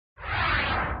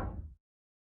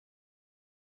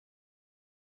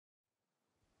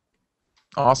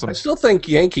Awesome. I still think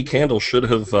Yankee Candle should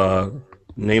have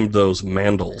named those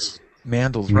Mandels.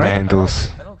 Mandels, right?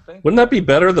 Mandels. I don't think. Wouldn't that be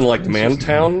better than like Interesting.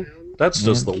 Mantown? That's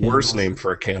Man just the worst candles. name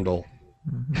for a candle.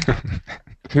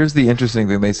 Here's the interesting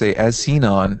thing. They say, as seen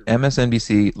on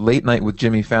MSNBC Late Night with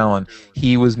Jimmy Fallon,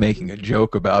 he was making a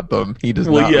joke about them. He does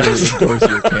Well, not yes. really endorse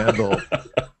your candle.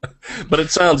 But it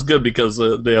sounds good because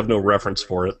they have no reference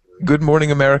for it. Good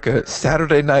Morning America,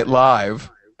 Saturday Night Live.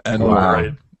 And Wow.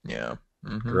 Right. Yeah.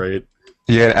 Mhm. Great.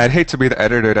 Yeah, I'd hate to be the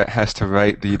editor that has to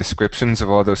write the descriptions of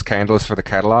all those candles for the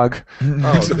catalog.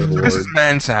 Oh, good This is lord.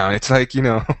 Mantown. It's like,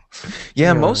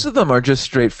 Yeah, most of them are just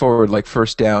straightforward, like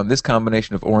first down. This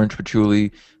combination of orange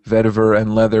patchouli, vetiver,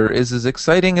 and leather is as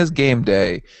exciting as game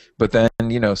day. But then,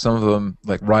 some of them,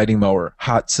 like riding mower,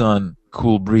 hot sun,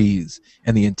 cool breeze,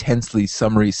 and the intensely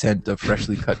summery scent of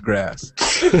freshly cut grass.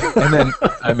 And then,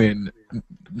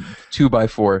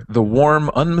 2x4, the warm,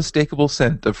 unmistakable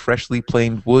scent of freshly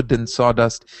planed wood and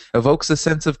sawdust evokes a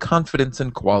sense of confidence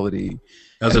and quality.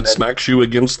 As it smacks you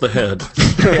against the head.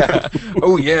 Yeah.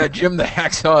 Oh yeah, Jim the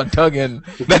Hacksaw Duggan.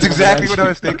 That's exactly what I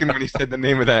was thinking when he said the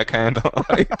name of that candle.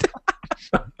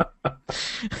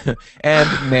 And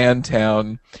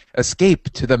Mantown. Escape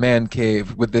to the man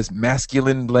cave with this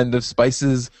masculine blend of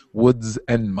spices, woods,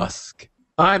 and musk.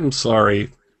 I'm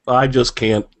sorry. I just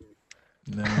can't.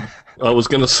 No. I was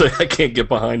going to say I can't get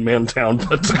behind Mantown,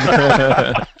 but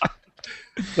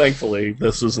thankfully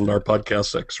this isn't our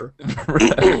podcast extra.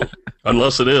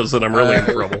 Unless it is, then I'm really in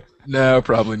trouble. No,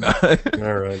 probably not.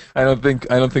 All right. I don't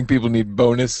think people need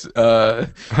bonus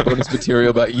material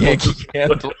about Yankee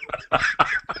Candle.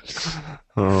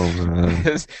 Oh, man.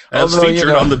 As Although, featured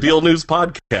on the Deal News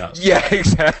podcast. Yeah,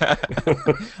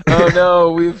 exactly. Oh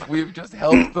no, we've just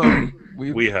helped them.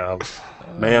 We have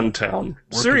Mantown.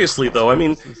 Seriously though,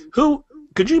 who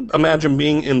could you imagine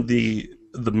being in the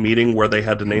meeting where they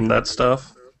had to name that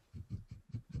stuff?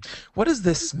 What does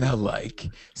this smell like?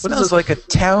 It What smells is it? like a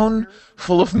town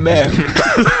full of men.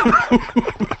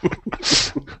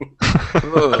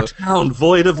 Ugh. Town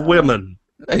void of women.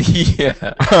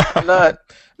 Yeah.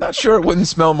 Not sure it wouldn't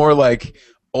smell more like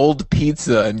old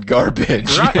pizza and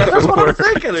garbage. Right, that's what I'm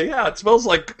thinking. Yeah, it smells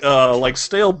like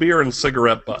stale beer and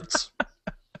cigarette butts.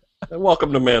 And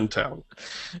welcome to Mantown.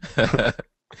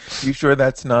 You sure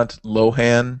that's not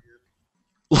Lohan?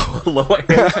 Lohan.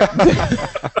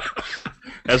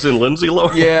 As in Lindsay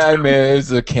Lohan? Yeah,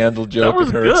 it's a candle joke was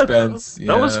at her good. expense.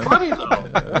 That was Yeah. funny though.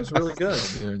 That was really good.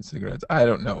 Beer and cigarettes. I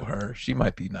don't know her. She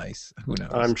might be nice. Who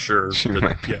knows? I'm sure. She that-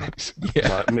 might be yeah, nice.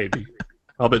 Yeah. maybe.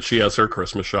 I'll bet she has her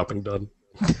Christmas shopping done.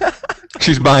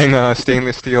 She's buying a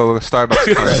stainless steel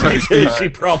Starbucks card. She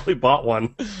probably bought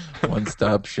one.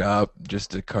 One-stop shop,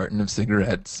 just a carton of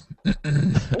cigarettes. I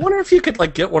wonder if you could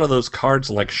get one of those cards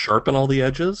and sharpen all the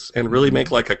edges and really make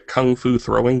a kung fu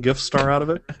throwing gift star out of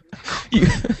it.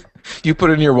 You put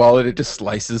it in your wallet, it just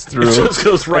slices through. It just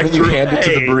goes right and then through. you hand it to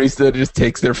the Hey! barista, it just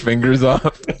takes their fingers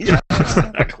off. Yeah,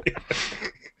 exactly.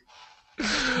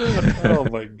 Oh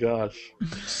my gosh.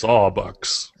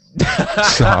 Sawbucks.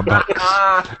 Starbucks.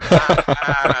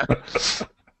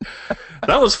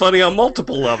 That was funny on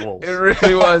multiple levels. It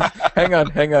really was. Hang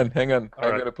on. I'm right.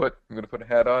 gonna put a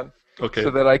hat on Okay. so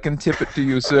that I can tip it to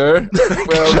you, sir.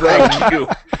 Well done. Thank you.